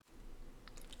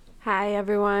Hi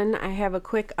everyone, I have a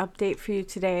quick update for you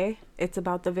today. It's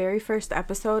about the very first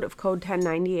episode of Code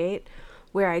 1098,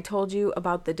 where I told you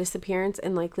about the disappearance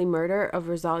and likely murder of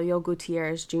Rosalio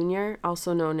Gutierrez Jr.,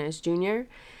 also known as Jr.,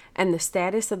 and the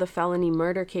status of the felony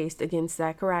murder case against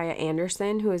Zachariah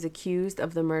Anderson, who is accused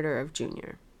of the murder of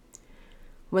Jr.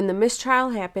 When the mistrial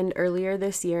happened earlier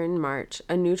this year in March,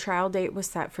 a new trial date was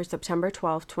set for September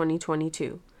 12,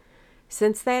 2022.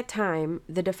 Since that time,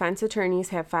 the defense attorneys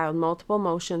have filed multiple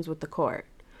motions with the court.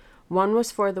 One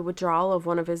was for the withdrawal of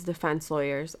one of his defense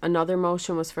lawyers, another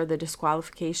motion was for the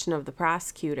disqualification of the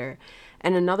prosecutor,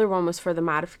 and another one was for the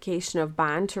modification of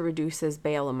bond to reduce his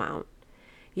bail amount.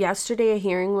 Yesterday, a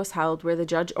hearing was held where the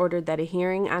judge ordered that a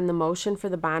hearing on the motion for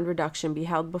the bond reduction be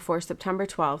held before September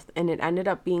 12th, and it ended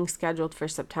up being scheduled for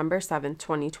September 7th,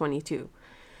 2022.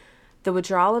 The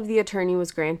withdrawal of the attorney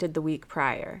was granted the week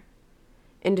prior.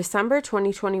 In December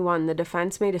 2021, the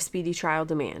defense made a speedy trial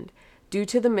demand. Due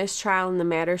to the mistrial and the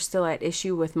matter still at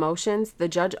issue with motions, the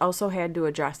judge also had to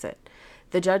address it.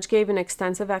 The judge gave an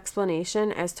extensive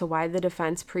explanation as to why the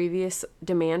defense's previous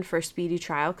demand for speedy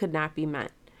trial could not be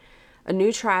met. A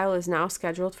new trial is now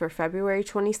scheduled for February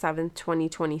 27,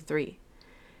 2023.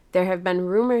 There have been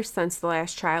rumors since the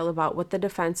last trial about what the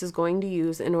defense is going to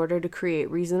use in order to create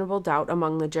reasonable doubt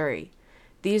among the jury.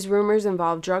 These rumors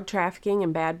involve drug trafficking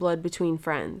and bad blood between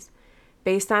friends.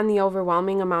 Based on the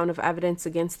overwhelming amount of evidence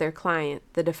against their client,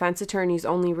 the defense attorney's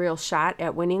only real shot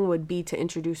at winning would be to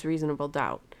introduce reasonable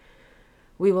doubt.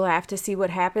 We will have to see what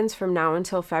happens from now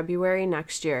until February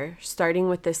next year, starting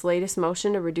with this latest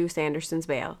motion to reduce Anderson's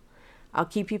bail. I'll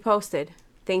keep you posted.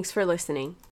 Thanks for listening.